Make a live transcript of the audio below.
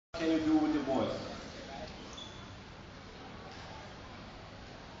can you do with your voice?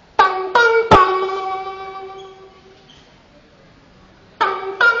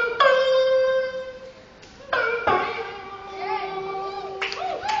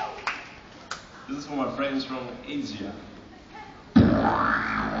 This is for my friends from Asia.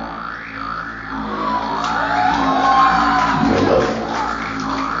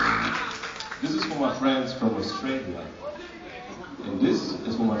 This is for my friends from Australia. And this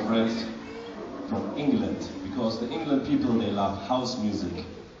is for my friends from England, because the England people, they love house music.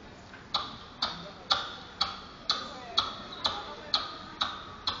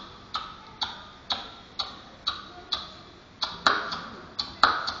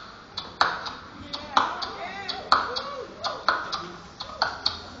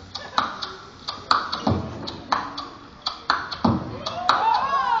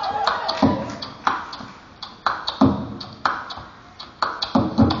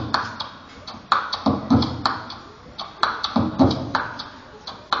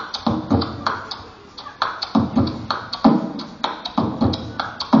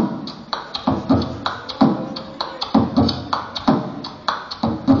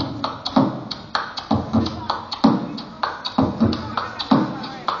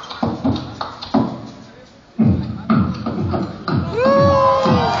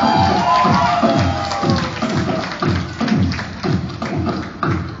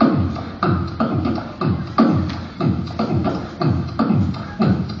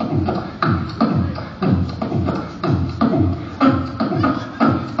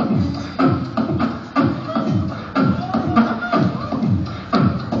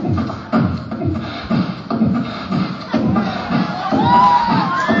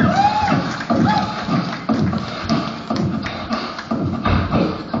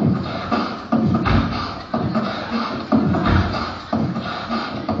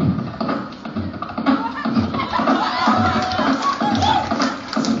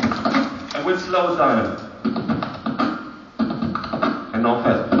 Slow down. And not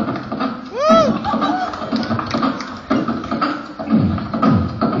fast.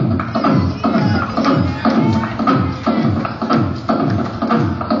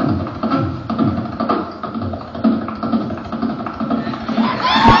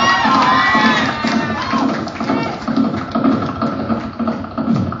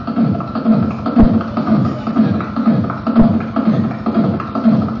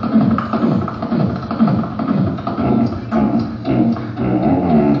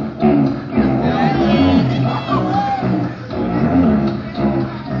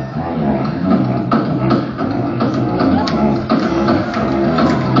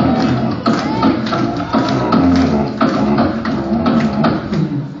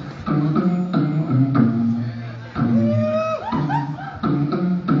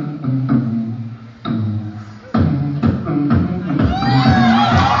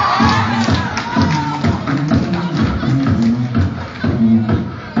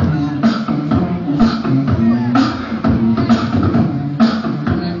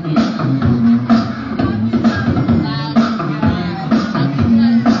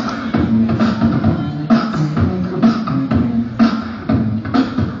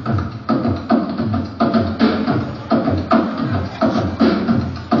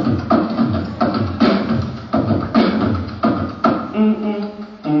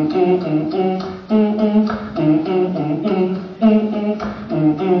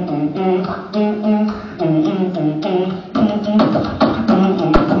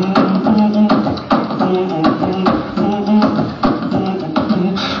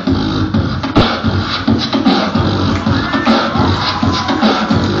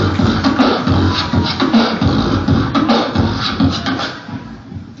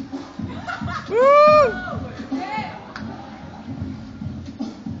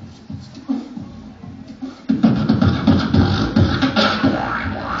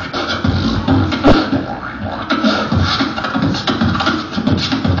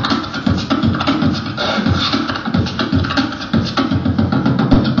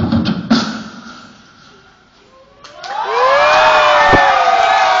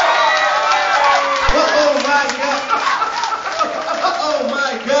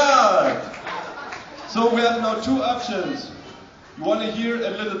 So we have now two options. You want to hear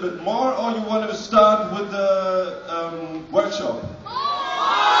a little bit more, or you want to start with the workshop? A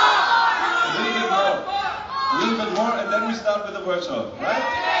little bit more. A little bit more, and then we start with the workshop, right?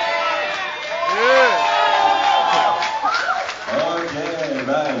 Okay,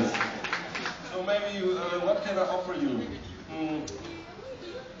 nice. So maybe, what can I offer you?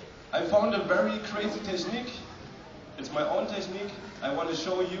 I found a very crazy technique. It's my own technique. I want to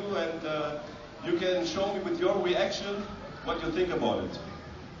show you, and you can show me with your reaction what you think about it.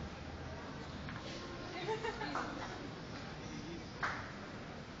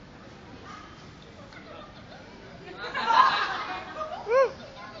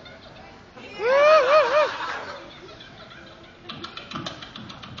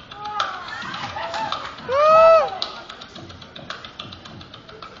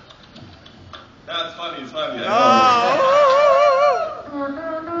 That's funny, it's funny.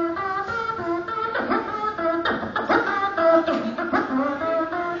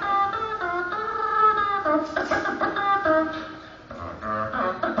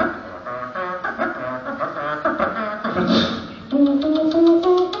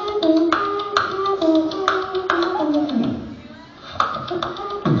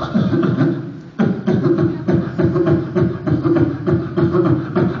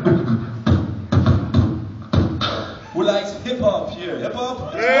 Who likes hip-hop here?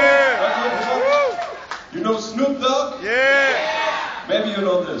 Hip-hop? Yeah! You know Snoop Dogg? Yeah! Maybe you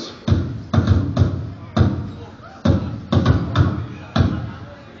know this.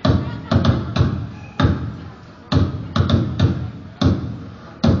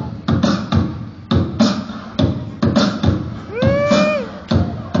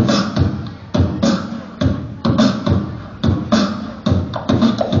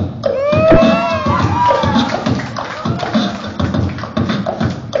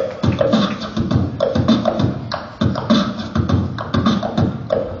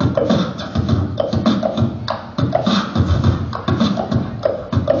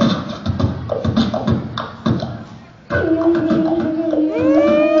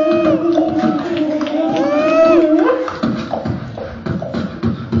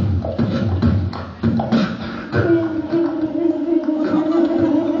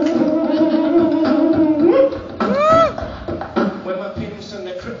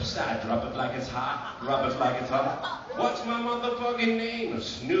 Drop it like it's hot, rub it like it's hot. What's my motherfucking name?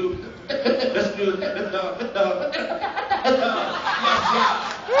 Snoop. Snoop. The dog.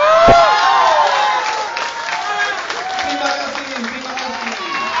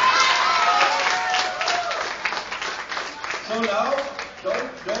 So now,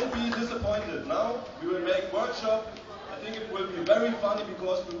 don't be disappointed. Now we will make workshop. I think it will be very funny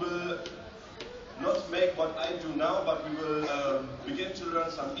because we will not make what I do now, but we will begin to learn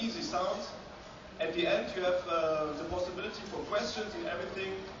some easy sounds. At the end, you have the possibility for questions and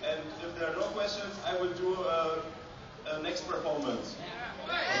everything. And if there are no questions, I will do a next performance.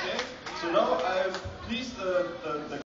 Okay? So now I've pleased the